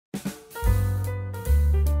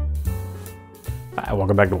Hi,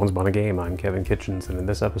 welcome back to Once Upon a Game. I'm Kevin Kitchens, and in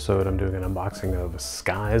this episode I'm doing an unboxing of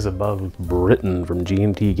Skies Above Britain from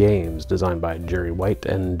GMT Games, designed by Jerry White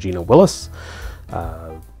and Gina Willis.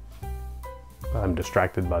 I'm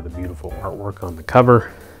distracted by the beautiful artwork on the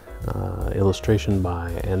cover. Illustration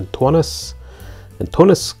by Antonis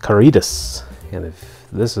Caritas. And if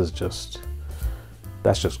this is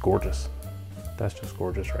that's just gorgeous. That's just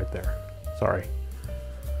gorgeous right there. Sorry.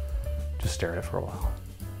 Just stare at it for a while.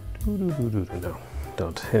 No,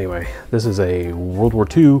 don't. Anyway, this is a World War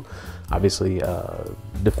II, obviously,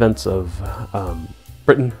 defense of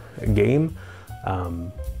Britain game,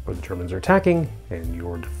 where the Germans are attacking and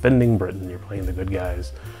you're defending Britain. You're playing the good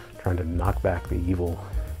guys, trying to knock back the evil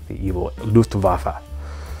Luftwaffe.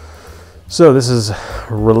 So this is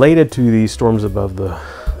related to the Storms Above the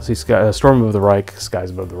Storm of the Reich,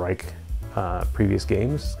 Skies Above the Reich previous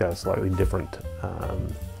games. It's got a slightly different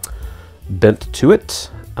bent to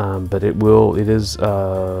it. But it is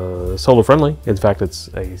solo friendly. In fact, it's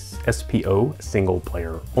a SPO, single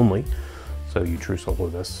player only. So you true solo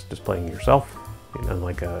this, just playing yourself.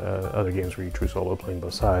 Unlike other games where you true solo playing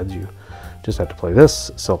both sides, you just have to play this.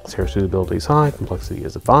 Solitaire suitability is high, complexity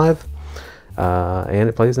is a 5. And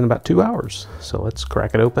it plays in about 2 hours. So let's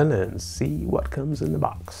crack it open and see what comes in the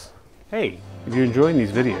box. Hey, if you're enjoying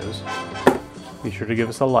these videos, be sure to give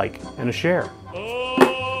us a like and a share.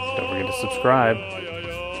 Don't forget to subscribe.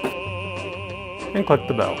 And click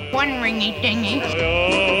the bell. One ringy dingy.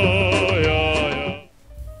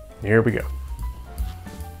 Here we go.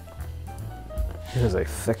 It is a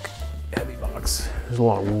thick, heavy box. There's a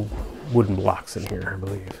lot of wooden blocks in here, I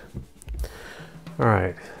believe. All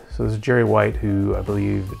right, so this is Jerry White, who I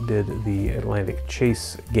believe did the Atlantic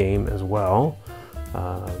Chase game as well.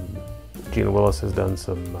 Gina Willis has done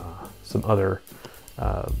some other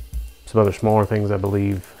smaller things, I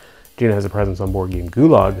believe. Gina has a presence on Board Game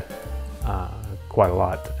Gulag. Quite a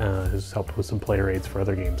lot. Has helped with some player aids for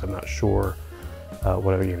other games. I'm not sure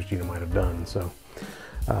what other games Gina might have done. So,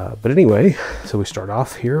 but anyway, so we start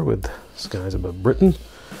off here with Skies Above Britain.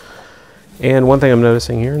 And one thing I'm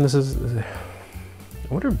noticing here, and this is, I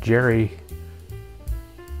wonder if Jerry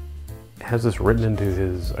has this written into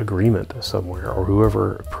his agreement somewhere, or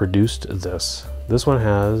whoever produced this. This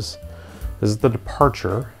is the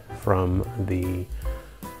departure from the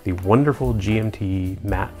wonderful GMT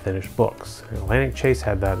matte finish books. Atlantic Chase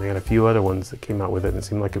had that, and they had a few other ones that came out with it, and it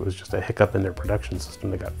seemed like it was just a hiccup in their production system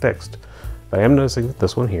that got fixed. But I am noticing that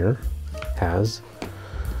this one here has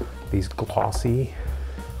these glossy,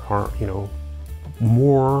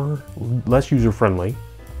 less user-friendly.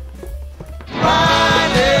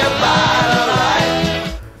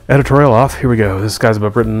 Editorial off, here we go. This is Skies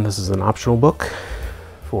Above Britain. This is an optional book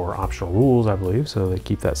for optional rules, I believe, so they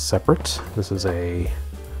keep that separate. This is a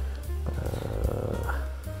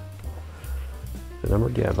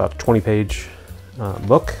about a 20-page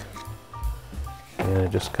book, and it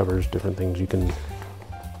just covers different things you can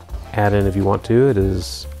add in if you want to. It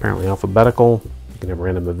is apparently alphabetical. You can have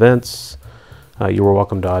random events. You are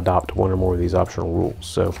welcome to adopt one or more of these optional rules.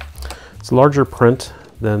 So it's a larger print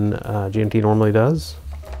than GMT normally does,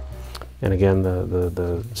 and again,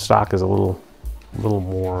 the stock is a little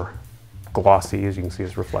more glossy. As you can see,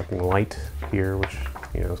 it's reflecting light here, which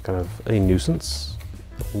is kind of a nuisance.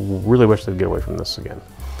 Really wish they'd get away from this again.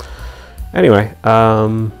 Anyway,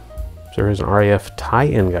 so here's an RAF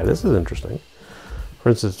tie-in guide. This is interesting. For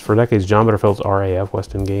instance, for decades, John Bitterfeld's RAF,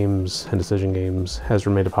 West End Games and Decision Games, has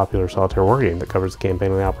remained a popular solitaire war game that covers the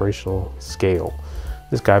campaign on the operational scale.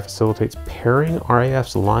 This guide facilitates pairing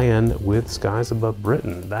RAF's Lion with Skies Above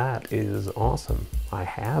Britain. That is awesome. I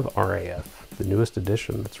have RAF, the newest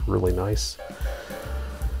edition. That's really nice.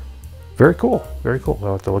 Very cool, very cool.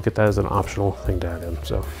 I'll have to look at that as an optional thing to add in.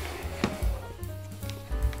 So,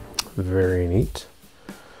 very neat.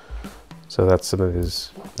 So that's some of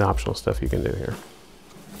the optional stuff you can do here.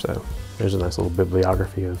 So there's a nice little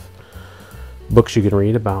bibliography of books you can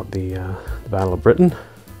read about the Battle of Britain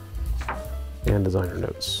and designer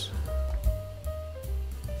notes.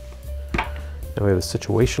 Now we have a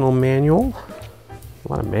situational manual.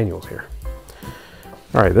 A lot of manuals here.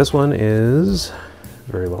 All right, this one is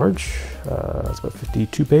very large. It's about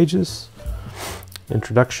 52 pages.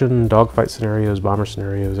 Introduction, dogfight scenarios, bomber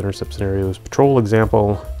scenarios, intercept scenarios, patrol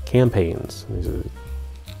example, campaigns.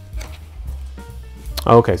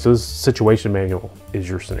 Okay, so this situation manual is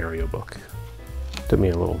your scenario book. Took me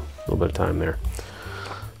a little bit of time there.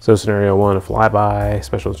 So scenario 1, a flyby,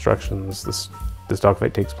 special instructions. This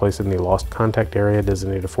dogfight takes place in the lost contact area.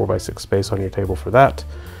 Designate a 4x6 space on your table for that.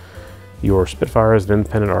 Your Spitfire is an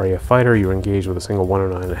independent RAF fighter. You engage with a single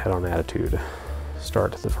 109 and a head-on attitude.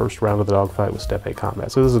 Start the first round of the dogfight with Step A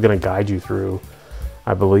combat. So this is going to guide you through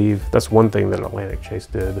I believe that's one thing that Atlantic Chase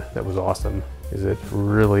did that was awesome, is it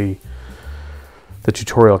really, the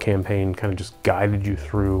tutorial campaign kind of just guided you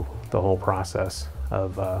through the whole process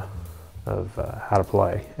of how to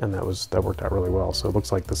play, and that worked out really well. So it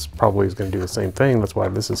looks like this probably is going to do the same thing. That's why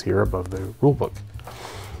this is here above the rule book.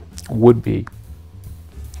 Would be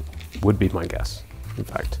my guess. In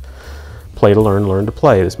fact, play to learn, learn to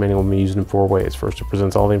play. This manual will be used in 4 ways. First, it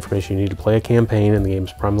presents all the information you need to play a campaign, and the game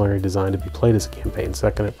is primarily designed to be played as a campaign.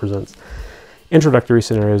 Second, it presents introductory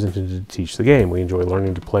scenarios intended to teach the game. We enjoy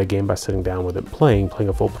learning to play a game by sitting down with it and playing. Playing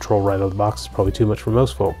a full patrol right out of the box is probably too much for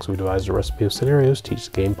most folks. We devised a recipe of scenarios to teach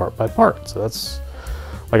the game part by part. So that's,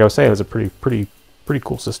 like I was saying, it's a pretty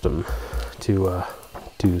cool system to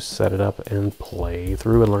set it up and play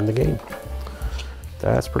through and learn the game.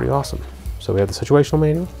 That's pretty awesome. So we have the situational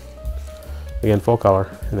manual, again full color,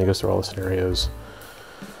 and then goes through all the scenarios,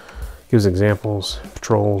 gives examples,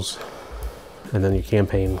 patrols, and then your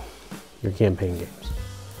campaign games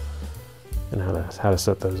and how to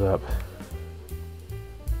set those up.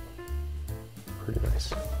 Pretty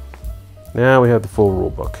nice. Now we have the full rule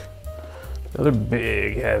book. Another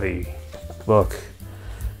big, heavy book.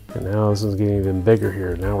 And now this is getting even bigger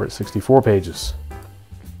here. Now we're at 64 pages.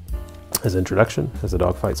 As introduction, as the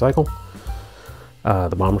dogfight cycle,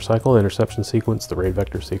 the bomber cycle, the interception sequence, the raid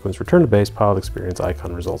vector sequence, return to base, pilot experience,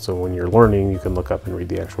 icon results. So when you're learning, you can look up and read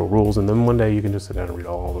the actual rules, and then one day you can just sit down and read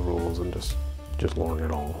all the rules and just learn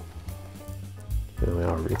it all. You know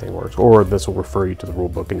how everything works. Or this will refer you to the rule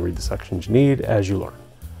book and read the sections you need as you learn.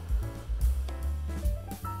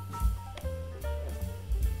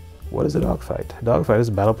 What is a dogfight? A dogfight is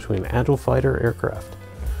a battle between an agile fighter aircraft.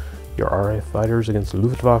 Your RAF fighters against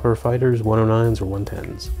Luftwaffe fighters, 109s or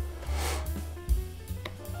 110s.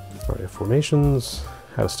 RAF formations,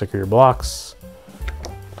 how to sticker your blocks.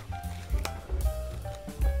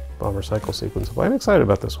 Bomber cycle sequence. Well, I'm excited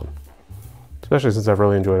about this one, especially since I've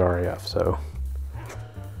really enjoyed RAF, so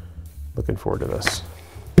looking forward to this.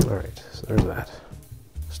 All right, so there's that.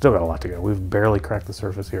 Still got a lot to go. We've barely cracked the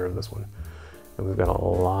surface here of this one, and we've got a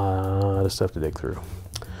lot of stuff to dig through.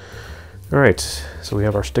 All right, so we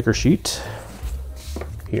have our sticker sheet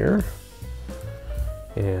here,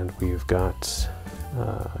 and we've got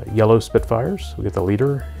yellow Spitfires. We get the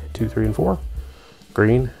leader, 2, 3, and 4.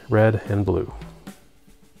 Green, red, and blue.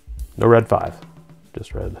 No red 5,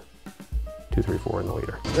 just red 2, 3, 4 in the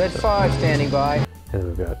leader. Red 5 standing by. And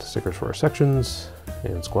we've got stickers for our sections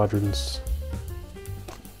and squadrons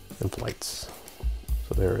and flights.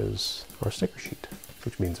 So there is our sticker sheet,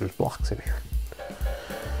 which means there's blocks in here.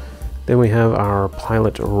 Then we have our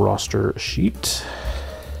pilot roster sheet.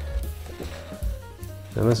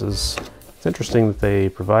 And this is, it's interesting that they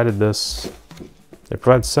provided this. They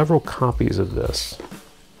provide several copies of this.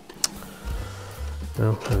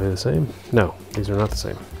 No, are they the same? No, these are not the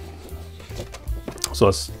same. So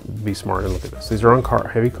let's be smart and look at this. These are on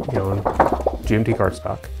heavy, on GMT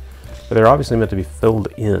cardstock, but they're obviously meant to be filled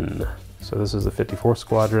in. So this is the 54th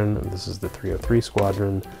Squadron, and this is the 303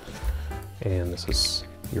 Squadron, and this is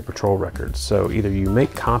your patrol records. So either you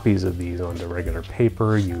make copies of these onto regular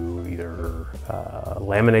paper, you either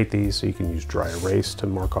laminate these so you can use dry erase to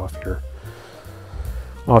mark off your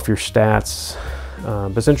stats.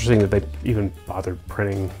 But it's interesting that they even bothered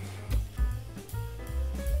printing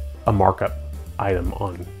a markup item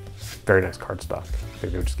on very nice cardstock.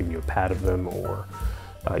 Maybe they'll just give you a pad of them, or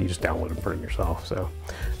you just download and print them yourself. So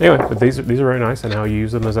anyway, but these are very nice, and how you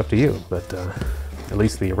use them is up to you. But at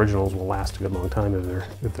least the originals will last a good long time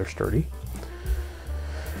if they're sturdy.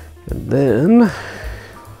 And then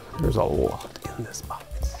there's a lot in this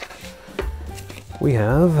box. We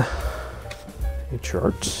have a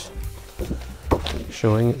chart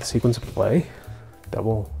showing the sequence of play,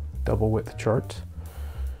 double width chart,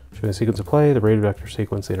 showing the sequence of play, the raid vector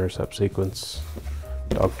sequence, the intercept sequence,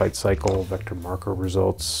 dogfight cycle, vector marker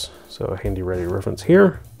results. So a handy ready reference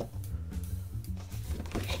here.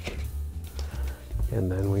 And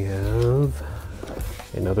then we have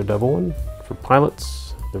another double one for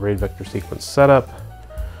pilots, the raid vector sequence setup,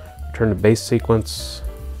 return to base sequence,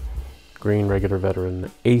 green regular veteran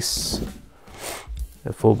ace,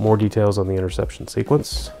 and more details on the interception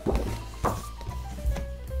sequence.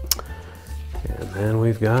 And then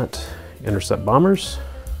we've got intercept bombers.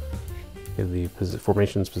 The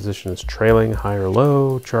formation's position is trailing, high or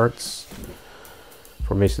low, charts.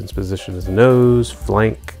 Formation's position is nose,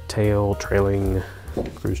 flank, tail, trailing,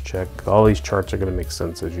 cruise check. All these charts are going to make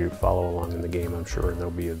sense as you follow along in the game, I'm sure, and they'll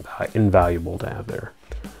be invaluable to have there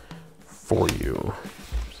for you.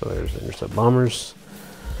 So there's the intercept bombers.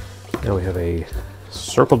 Now we have a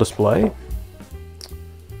circle display,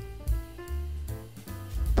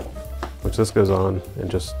 which this goes on and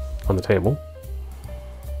just on the table.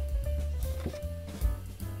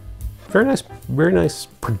 Very nice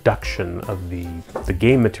production of the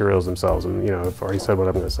game materials themselves. And you know, I've already said what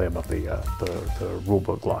I'm going to say about the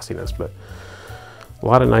rulebook glossiness, but a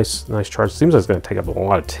lot of nice charts. Seems like it's going to take up a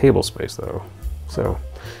lot of table space though. So,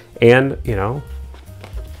 and you know,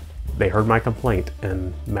 they heard my complaint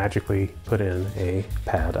and magically put in a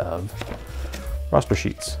pad of roster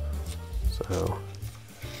sheets. So,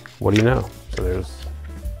 what do you know? So there's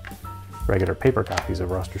regular paper copies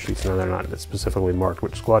of roster sheets. Now they're not specifically marked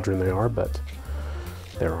which squadron they are, but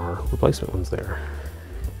there are replacement ones there.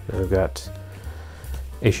 Now we've got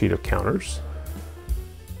a sheet of counters.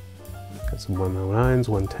 Got some 109s,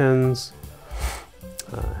 110s.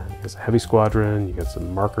 It's a heavy squadron. You got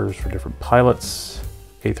some markers for different pilots,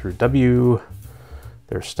 A through W.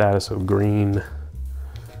 Their status of green.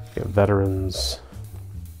 You got veterans.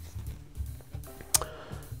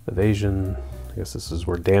 Evasion. I guess this is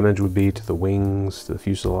where damage would be to the wings, to the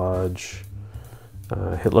fuselage,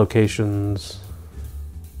 hit locations.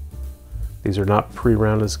 These are not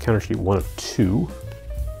pre-rounded. This is counter sheet 1 of 2,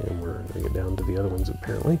 and we're going to get down to the other ones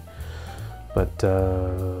apparently. But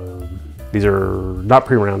these are not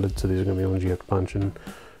pre-rounded, so these are going to be the ones you have to punch and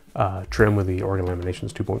trim with the Oregon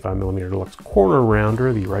Laminations 2.5mm Deluxe Corner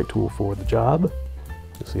Rounder, the right tool for the job.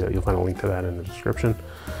 You'll see that. You'll find a link to that in the description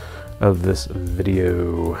of this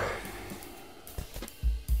video.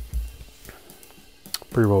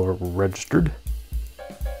 Pretty well registered.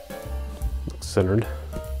 Looks centered.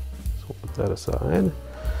 So we'll put that aside.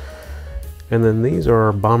 And then these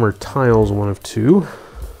are bomber tiles 1 of 2.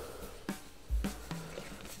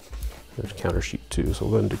 There's counter sheet 2, so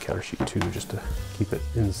we'll go ahead and do counter sheet 2 just to keep it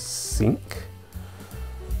in sync.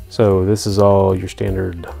 So this is all your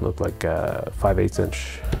standard, look like 5/8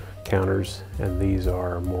 inch counters, and these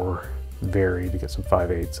are more varied. You get some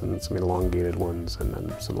 5/8 and some elongated ones, and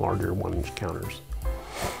then some larger 1-inch counters.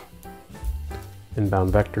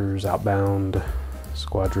 Inbound vectors, outbound,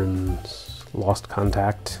 squadrons, lost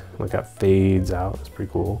contact. Like that fades out, that's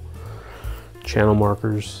pretty cool. Channel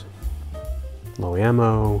markers, low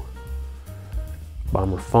ammo,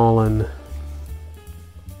 bomber fallen,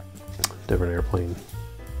 different airplane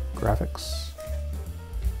graphics.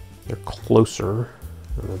 They're closer.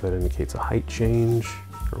 I don't know if that indicates a height change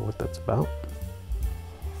or what that's about.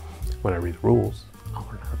 When I read the rules, I'll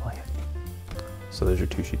learn how to play it. So there's your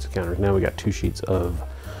 2 sheets of counters. Now we got 2 sheets of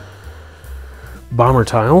bomber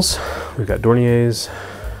tiles. We've got Dorniers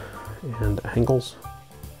and Hengels.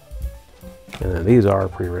 And then these are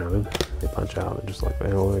pre-rounded. They punch out and just like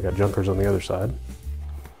that. Oh, we got Junkers on the other side.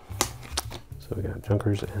 So we got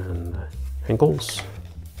Junkers and Hengels.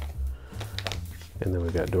 And then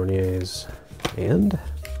we've got Dorniers and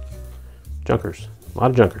Junkers. A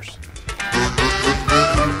lot of Junkers.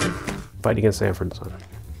 Fight against Sanford Son.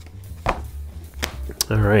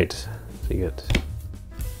 All right, so you get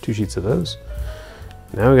 2 sheets of those.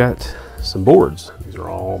 Now we got some boards. These are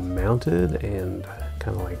all mounted and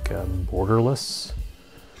kind of like borderless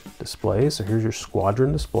displays. So here's your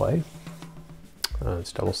squadron display.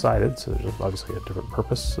 It's double-sided, so there's obviously a different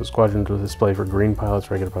purpose. So squadron display for green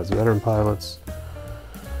pilots, regular pilots, veteran pilots.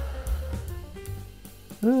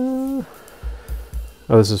 Oh,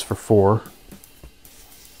 this is for 4.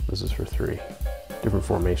 This is for 3. Different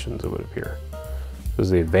formations, it would appear. This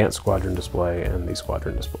is the advanced squadron display and the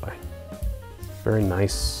squadron display. Very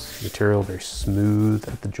nice material, very smooth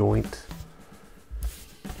at the joint.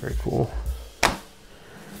 Very cool. And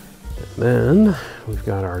then we've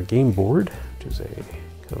got our game board, which is a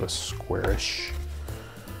kind of a squarish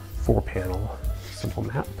 4-panel simple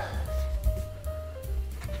map.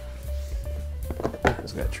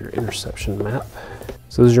 It's got your interception map.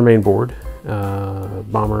 So this is your main board.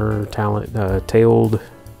 Bomber, tailed,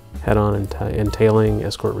 head-on and tailing,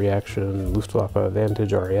 escort reaction, Luftwaffe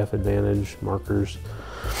advantage, RAF advantage, markers,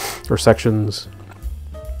 or sections.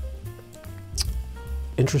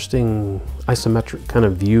 Interesting isometric kind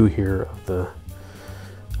of view here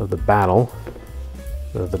of the battle,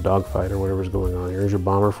 the dogfight or whatever's going on. Here's your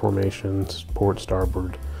bomber formation, port,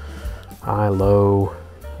 starboard, high, low.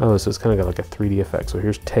 Oh, so it's kind of got like a 3D effect. So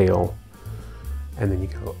here's tail, and then you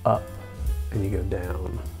go up and you go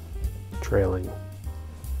down, trailing,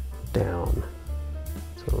 down,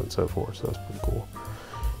 so on and so forth. So that's pretty cool.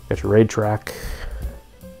 Got your raid track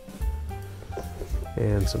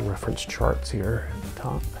and some reference charts here at the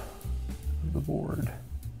top of the board.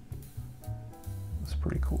 That's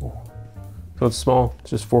pretty cool. So it's small, it's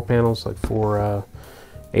just 4 panels, like 4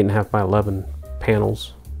 8.5 by 11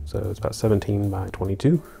 panels. So it's about 17 by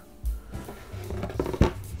 22.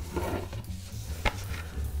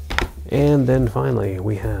 And then finally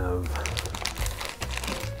we have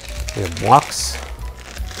We have blocks,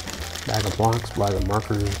 bag of blocks, bag of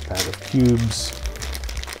markers, bag of cubes.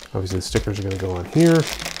 Obviously the stickers are going to go on here.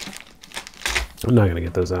 I'm not going to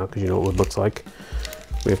get those out because you know what wood looks like.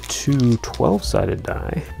 We have two 12-sided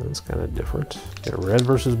die. That's kind of different. Got red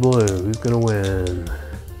versus blue. Who's going to win?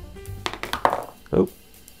 Oh,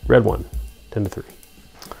 red won, 10-3. So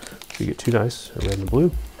you get 2 dice, a red and a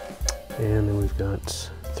blue. And then we've got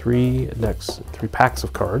 3 decks, 3 packs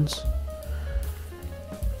of cards.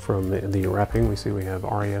 From the wrapping, we see we have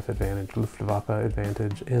RAF Advantage, Luftwaffe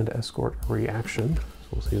Advantage, and Escort Reaction. So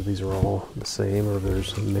we'll see if these are all the same or if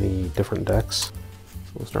there's many different decks.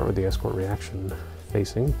 So we'll start with the Escort Reaction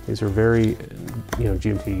facing. These are very, you know,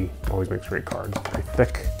 GMT always makes great cards. Very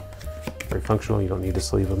thick, very functional. You don't need to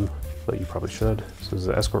sleeve them, but you probably should. So this is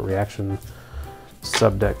the Escort Reaction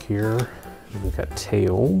sub deck here. And we've got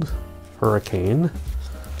Tailed, Hurricane.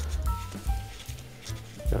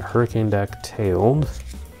 Got a Hurricane deck, Tailed.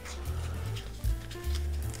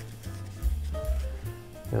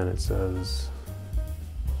 And it says,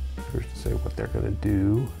 first to say what they're going to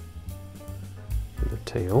do. They're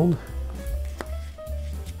tailed.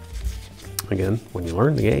 Again, when you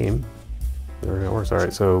learn the game, learn how it works. All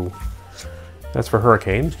right, so that's for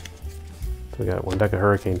Hurricane. So we got 1 deck of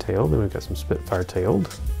Hurricane tailed, then we've got some Spitfire tailed.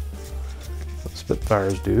 What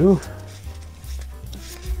Spitfires do.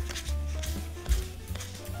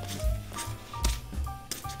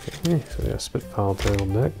 Okay, so we got a Spitfire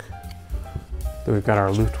tailed deck. Then we've got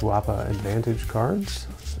our Luftwaffe Advantage cards.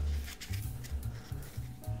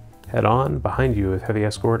 Head on, behind you with Heavy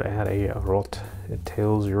Escort, add a Rot. It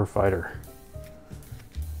tails your fighter.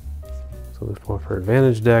 So Luftwaffe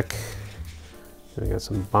Advantage deck. Then we got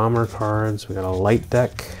some bomber cards. We got a light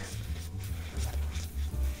deck.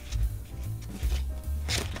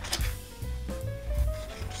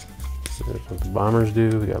 There's what the bombers do.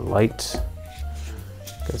 We got light.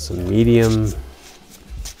 Got some medium.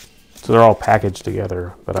 So they're all packaged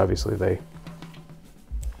together, but obviously they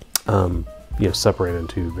you know, separate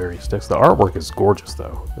into various decks. The artwork is gorgeous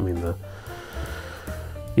though. I mean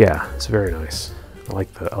yeah, it's very nice. I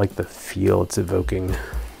like the feel it's evoking.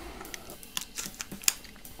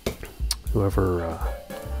 Whoever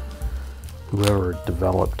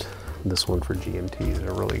developed this one for GMT did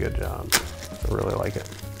a really good job. I really like it,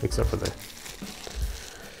 except for the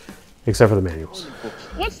manuals.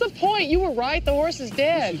 What's the point? You were right. The horse is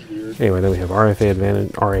dead. Anyway, then we have RAF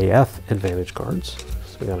Advantage cards.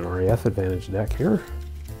 So we got an RAF Advantage deck here.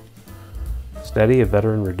 Steady, a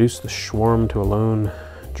veteran, reduce the swarm to a lone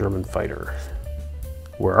German fighter.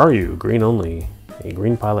 Where are you? Green only. A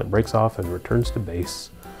green pilot breaks off and returns to base.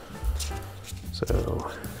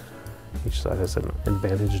 So each side has an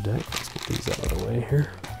advantage deck. Let's get these out of the way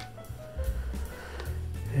here.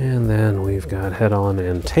 And then we've got head-on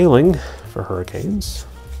and tailing for Hurricanes.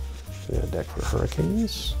 We got a deck for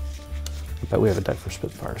Hurricanes. I bet we have a deck for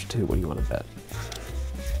Spitfires too. What do you want to bet?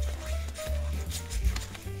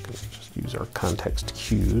 Just use our context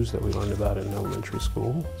cues that we learned about in elementary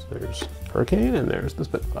school. So there's Hurricane and there's the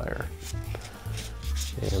Spitfire.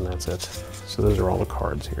 And that's it. So those are all the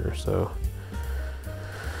cards here. So,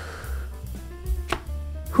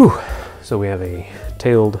 whew. So we have a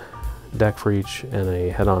tailed deck for each and a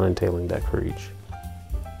head-on and tailing deck for each.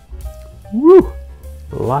 Woo!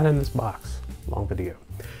 A lot in this box. Long video.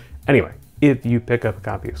 Anyway, if you pick up a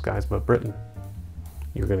copy of Skies Above Britain,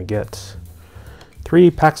 you're going to get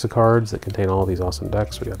 3 packs of cards that contain all these awesome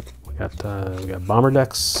decks. We got bomber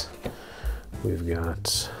decks. We've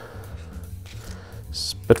got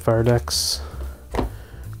Spitfire decks.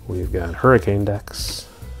 We've got Hurricane decks.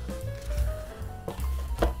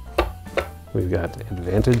 We've got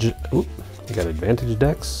advantage. We got advantage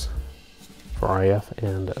decks for RAF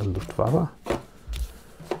and Luftwaffe,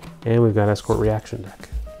 and we've got Escort Reaction deck.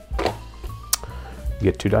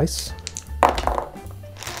 You get 2 dice.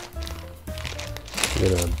 You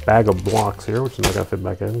get a bag of blocks here, which is not going to fit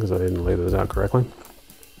back in because I didn't lay those out correctly.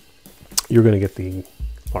 You're going to get the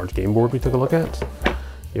large game board we took a look at.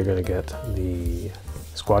 You're going to get the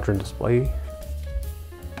squadron display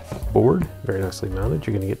board, very nicely mounted.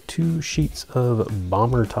 You're going to get 2 sheets of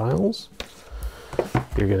bomber tiles.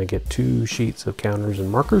 You're going to get 2 sheets of counters and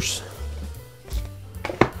markers.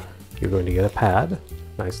 You're going to get a pad,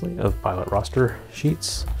 nicely, of pilot roster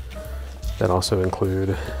sheets that also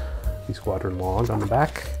include the squadron log on the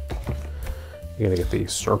back. You're going to get the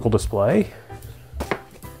circle display,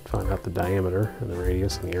 find out the diameter and the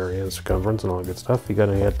radius and the area and circumference and all that good stuff. You're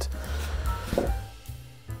going to get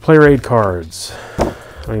player aid cards.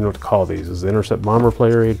 I don't even know what to call these. This is the Intercept Bomber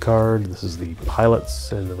player aid card. This is the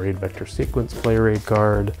Pilots and the Raid Vector Sequence player aid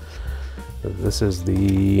card. This is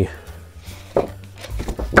the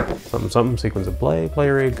something, sequence of play,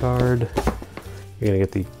 player aid card. You're gonna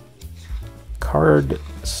get the card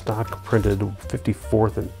stock printed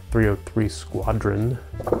 54th and 303 Squadron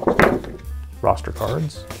roster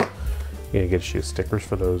cards. You're gonna get you stickers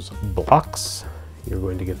for those blocks. You're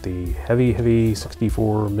going to get the heavy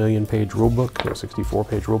 64 million page rulebook, or 64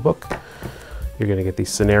 page rulebook. You're gonna get the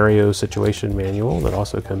scenario situation manual that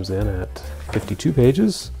also comes in at 52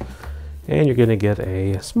 pages. And you're gonna get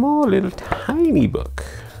a small little tiny book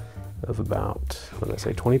of about, what did I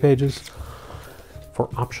say, 20 pages for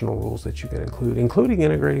optional rules that you can include, including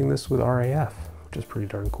integrating this with RAF, which is pretty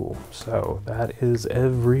darn cool. So that is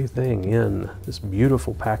everything in this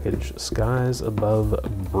beautiful package, Skies Above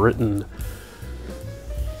Britain,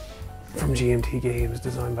 from GMT Games,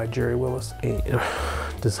 designed by Jerry Willis, and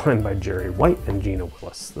designed by Jerry White and Gina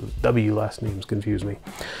Willis. Those W last names confuse me.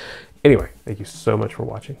 Anyway, thank you so much for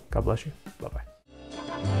watching. God bless you. Bye-bye.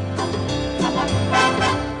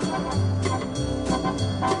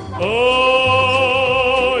 Oh!